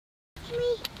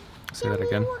Say that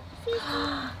again.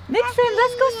 Nixon,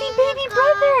 let's go see baby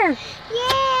brother.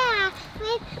 Yeah,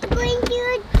 we're going to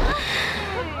a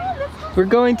doctor. We're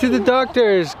going to the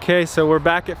doctors. Okay, so we're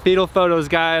back at Fetal Photos,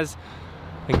 guys.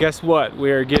 And guess what? We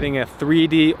are getting a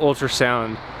 3D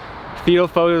ultrasound. Fetal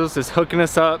Photos is hooking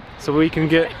us up so we can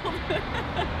get...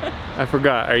 I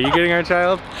forgot. Are you getting our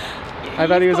child? I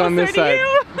thought he was on this side.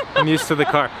 I'm used to the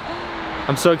car.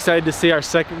 I'm so excited to see our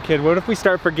second kid. What if we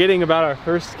start forgetting about our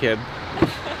first kid?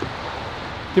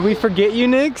 Did we forget you,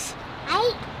 Nix?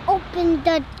 I opened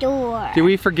the door. Did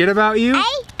we forget about you?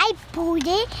 I pulled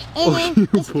it and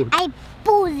I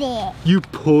pulled it. You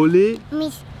pull it?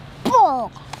 Miss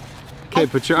pull. Okay,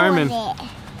 put your arm in.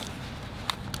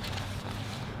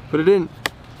 Put it in.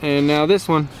 And now this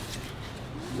one.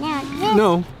 Now this.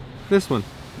 No, this one.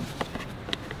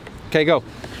 Okay, go.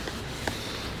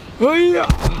 Oh, yeah.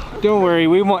 Don't worry,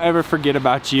 we won't ever forget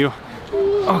about you.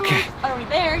 Okay. Are we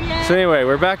there yet? So anyway,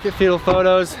 we're back at Fetal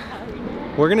Photos.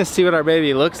 We're gonna see what our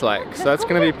baby looks like. So that's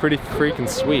gonna be pretty freaking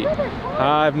sweet.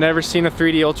 I've never seen a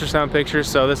 3D ultrasound picture,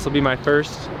 so this will be my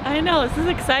first. I know, this is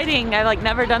exciting. I've like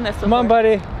never done this before. Come on,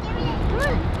 buddy.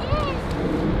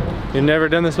 You've never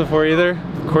done this before either?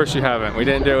 Of course you haven't. We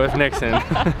didn't do it with Nixon.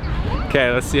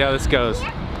 Okay, let's see how this goes.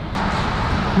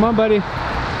 Come on, buddy.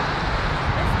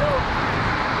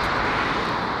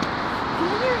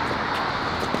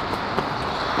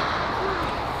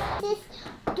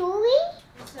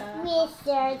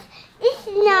 Wizard. It's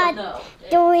not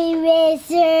Toy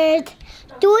Wizard.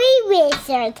 Toy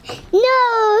Wizard.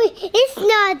 No, it's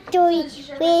not Toy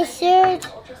Wizard.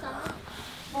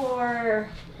 For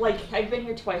like, I've been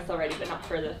here twice already, but not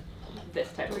for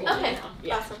this type of reason. Okay,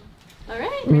 yeah. awesome. All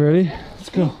right. You ready? Let's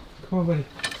go. Come on, buddy.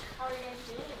 How are you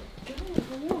guys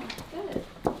doing? Good. Good.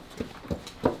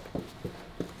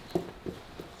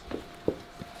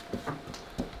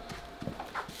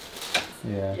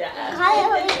 Yeah.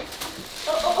 Yeah.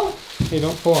 Oh. Hey,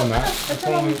 don't pull on that. That's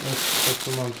only that's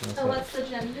the monkey. So what's the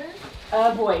gender?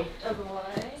 Boy. A boy.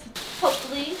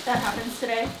 Hopefully that happens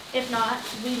today. If not,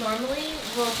 we normally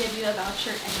will give you a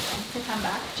voucher anyway to come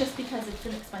back, just because it's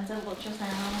an expensive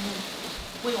ultrasound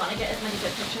and we want to get as many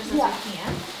good pictures as we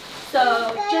can.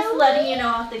 So just letting you know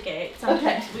off the gate.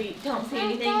 Sometimes we don't see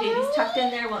anything. Baby's tucked in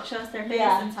there, won't show us their face,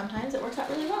 and sometimes it works out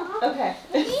really well. Okay.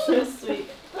 So sweet.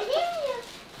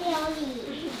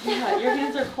 Yeah, your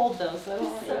hands are cold though, so I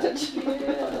don't want to touch you.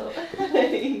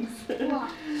 Thanks.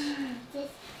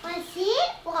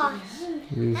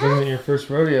 This isn't your first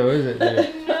rodeo, is it,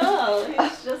 dude? No,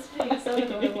 he's just being so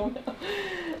adorable.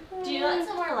 Do you want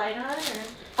some more light on?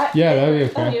 Or? Yeah, that'd be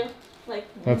okay. Like,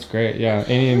 That's great, yeah.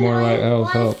 Any more light, that'll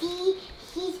help.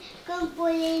 He's gonna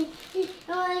put in,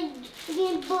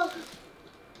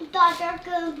 Doctor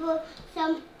gonna put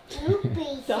some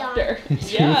toothpaste Doctor. on.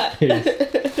 Yeah. You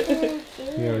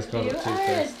always call it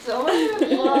toothpaste. You are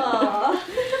adorable.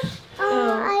 I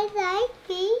like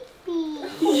baby.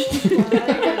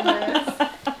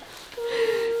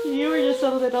 You were just a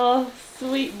little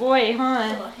sweet boy, huh?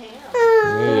 Little ham.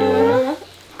 There you are.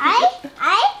 I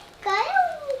got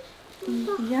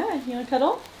Yeah, you want to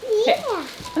cuddle? yeah.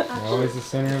 You're always the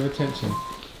center of attention.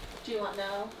 Do you want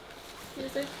no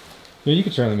music? Yeah, you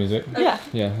can turn on the music. Yeah.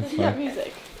 Yeah, that's Yeah, fine.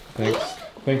 music.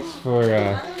 Thanks for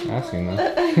asking though. We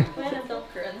had a milk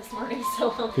run this morning, so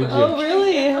Good Oh, job.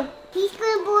 really? He's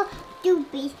gonna put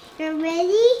toothpaste. You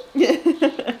ready?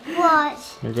 Watch.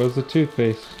 There goes the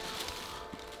toothpaste.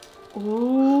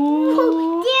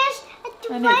 Ooh. There's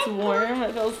a And it's warm.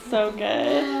 It feels so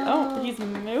good. Oh, he's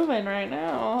moving right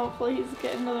now. Hopefully he's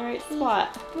getting to the right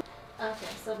spot. okay,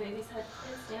 so baby's head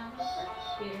is down over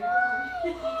here.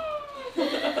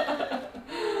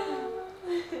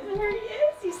 There he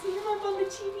is. You see him up on the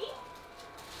TV?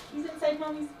 He's inside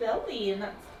mommy's belly, and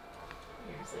that's.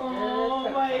 Here's a Oh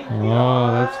good my picture. Oh,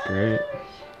 that's great.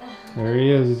 There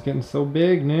he is. He's getting so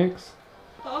big, Nix.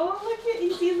 Oh, look at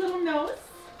you see his little nose?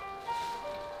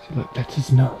 Look, that's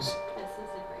his nose. This is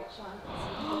a great shot.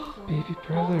 Baby Oh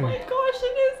brother. my gosh,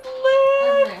 and his And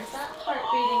lips. there's that heart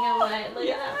beating away. Look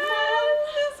at that.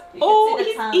 Yes. You can Oh, see the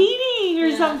he's tongue. eating or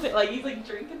Yeah. something. Like he's like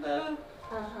drinking the.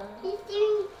 Uh-huh. He's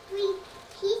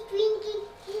drinking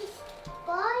his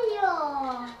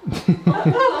bottle. Oh,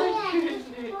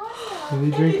 Is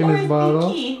he drinking his bottle?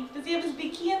 Beaky. Does he have his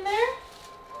beaky in there?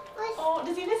 Oh,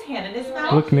 does he have his hand in his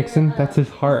mouth? Look, Nixon, that's his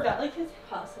Is heart. that like his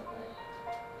Possibly.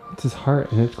 It's his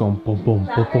heart, and it's going boom, boom, boom,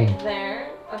 That boom. right there.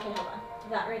 Okay, hold on.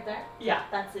 That right there. Yeah.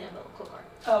 That's the umbilical cord.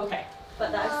 Oh, okay.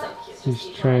 But that is so cute. Just He's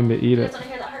keep trying to going. eat You guys it. want to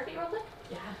hear that heartbeat real quick?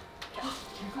 Yeah. Okay.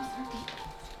 Here goes the heartbeat.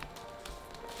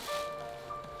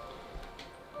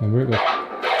 And we're like,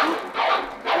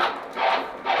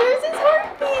 There's his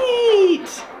heartbeat.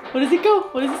 What does it go?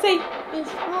 What does it say? It's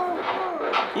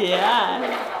 4.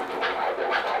 Yeah.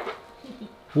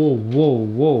 Whoa, whoa,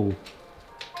 whoa.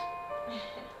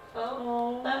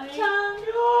 Oh that my tongue.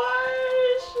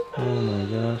 gosh. Oh my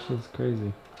gosh, that's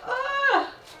crazy.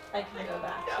 Ah, I can go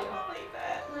back I too. can't believe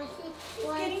it. He's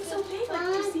Getting so big. Like, do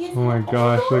you see his Oh my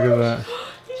gosh, look at that.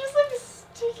 He's just like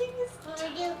sticking his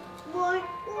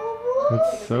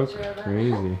That's so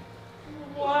crazy.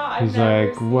 Wow, I've He's never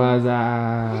like, seen- what's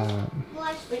up?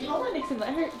 Wait, hold on, Nixon.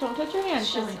 Let her. Don't touch your hands.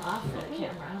 Showing off for the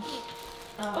camera.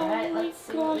 Oh Alright, my let's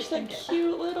see what we gosh, can that get.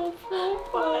 cute little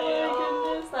profile. Oh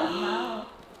my goodness, that mouth.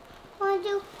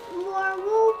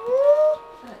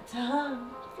 That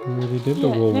tongue. You already did the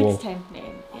Yeah, whoa, whoa. next time,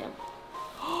 name. Yeah.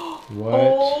 What?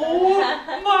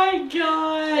 Oh my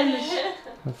gosh.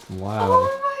 That's wild. Oh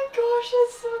my gosh,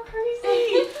 that's so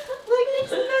crazy. Look,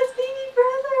 Nixon, that's baby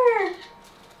brother.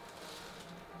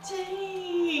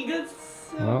 Dang, that's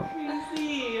so Well.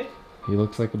 crazy. He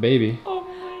looks like a baby. Oh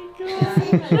my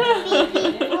gosh.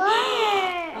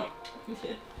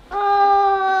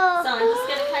 Oh. So I'm just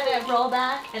gonna kind of roll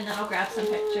back and then I'll grab some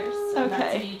pictures. So Okay.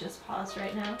 that's me just paused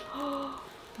right now.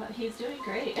 But he's doing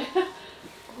great.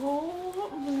 Oh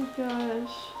my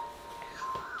gosh.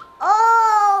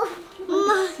 Oh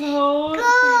So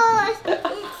gosh,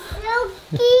 it's so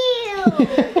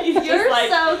cute. He's You're just like,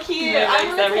 so cute. I'm mimics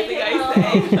gonna everything take I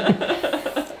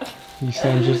it say. You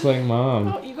sound just like mom.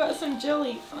 Oh, you got some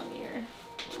jelly on here.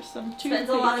 Or some toothpaste. Spends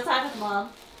a lot of time with mom.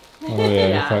 Oh yeah,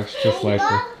 Yeah. he talks just like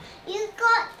her. You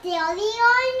got jelly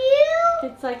on you?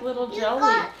 It's like little You jelly.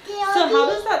 got jelly? So how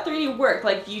does that 3D work?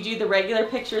 Like, do you do the regular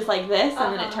pictures like this,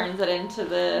 and then it Uh-huh. turns it into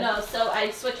the... No, so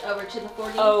I switch over to the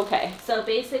 4D. Oh, okay. So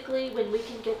basically, when we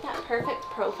can get that perfect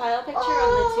profile picture on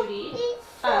the 2D, It's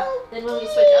so then when we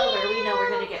switch over, we know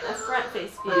we're gonna get a front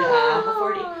face view on the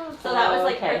 4D. So that was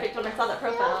like Okay. perfect when I saw that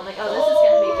profile. I'm like, oh, this is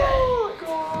gonna be good.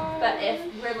 But if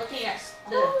we're looking at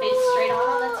the face straight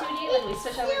on the 2D, when we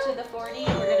switch over to the 4D,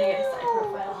 we're gonna get a side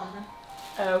profile on them.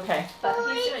 Okay. But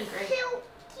he's doing great. so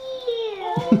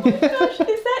Oh cute. my gosh,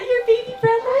 is that your baby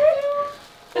brother?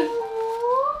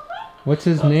 What's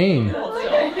his name?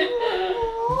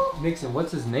 Oh, Nixon,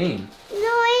 what's his name?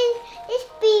 No, it's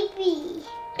baby.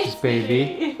 His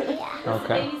baby. Yeah. What's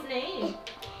Okay. the baby's name?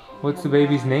 What's the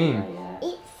baby's name?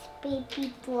 It's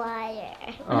baby brother.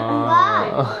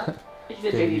 Oh. He's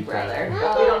a baby brother.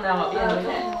 brother. We don't know. We don't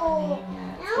know.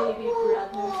 No. Baby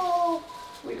brother.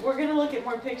 We're gonna look at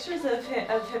more pictures of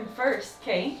him first,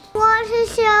 okay? Want to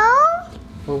show?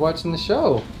 We're watching the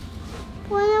show.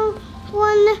 Wanna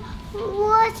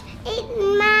watch 8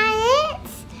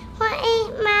 minutes? Want 8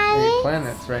 Eight minutes?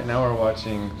 planets. Right now we're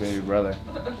watching Baby Brother.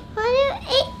 Want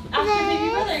 8 After baby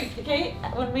brother, okay?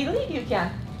 When we leave, you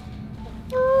can.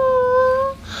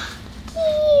 Oh,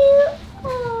 cute.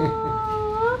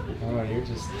 Oh. Oh, you're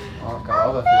just got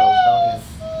all the feels, don't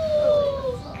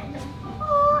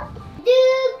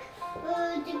you?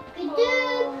 Oh,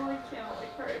 I can't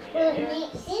wait for him to get here.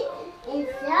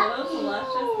 Those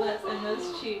luscious lips and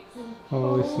those cheeks.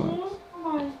 Holy smokes. Oh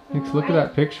my Nix, look at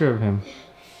that picture of him.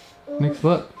 Nix,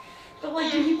 look. But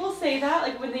like, do people say that?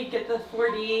 Like when they get the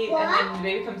 4D and then the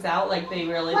baby comes out, like they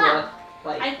really look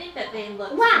like... I think that they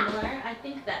look Wow. similar. I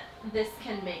think that this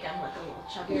can make them look a little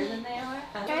chubbier than they are.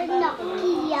 They're not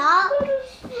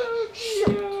cute.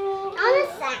 On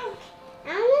a sack.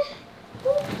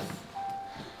 Oops.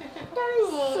 Darn it.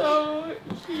 So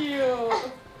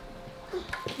cute.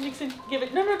 Nixon, give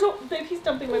it. No, don't. Babe, he's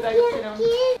dumping my bag upside down.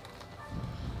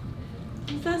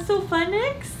 Is that so fun,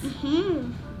 Nix?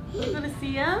 Mhm. You gonna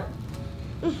see him?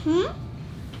 Mhm.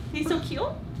 He's so cute.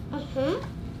 Mhm.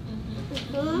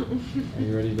 Mhm. Are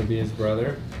you ready to be his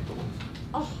brother?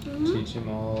 Mhm. Teach him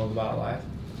all about life?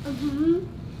 Mhm.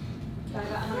 I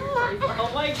got 144.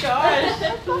 Oh my gosh.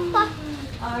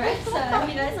 Alright, so if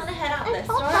you guys want to head out this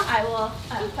door, I will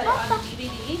put it on a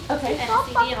DVD Okay. and a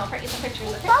CD and I'll print you some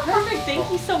pictures, okay? Perfect. Thank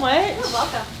you so much. You're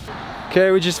welcome. Okay,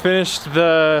 we just finished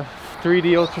the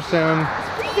 3D ultrasound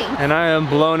and I am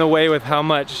blown away with how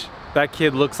much that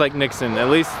kid looks like Nixon. At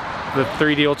least the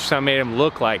 3D ultrasound made him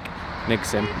look like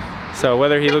Nixon. So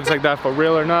whether he looks like that for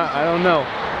real or not, I don't know.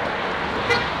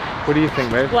 What do you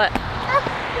think, babe? What?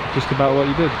 Just about what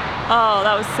you did. Oh,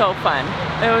 that was so fun.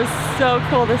 It was so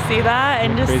cool to see that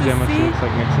and just Crazy how to much he see. looks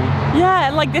like Nixon. Yeah,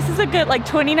 and like this is a good, like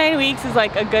 29 weeks is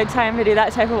like a good time to do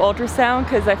that type of ultrasound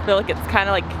because I feel like it's kind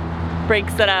of like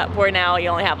breaks it up where now you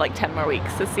only have like 10 more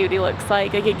weeks to see what he looks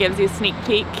like. Like it gives you a sneak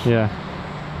peek. Yeah.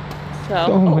 So.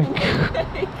 Oh my god.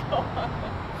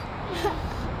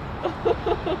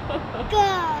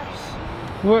 Gosh.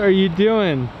 What are you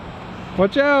doing?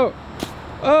 Watch out!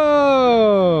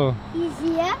 Oh! He's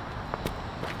here.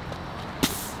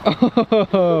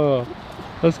 Oh,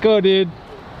 let's go, dude.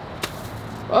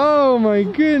 Oh my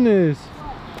goodness.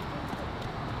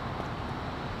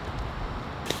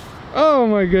 Oh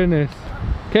my goodness.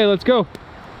 Okay, let's go.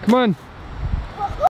 Come on.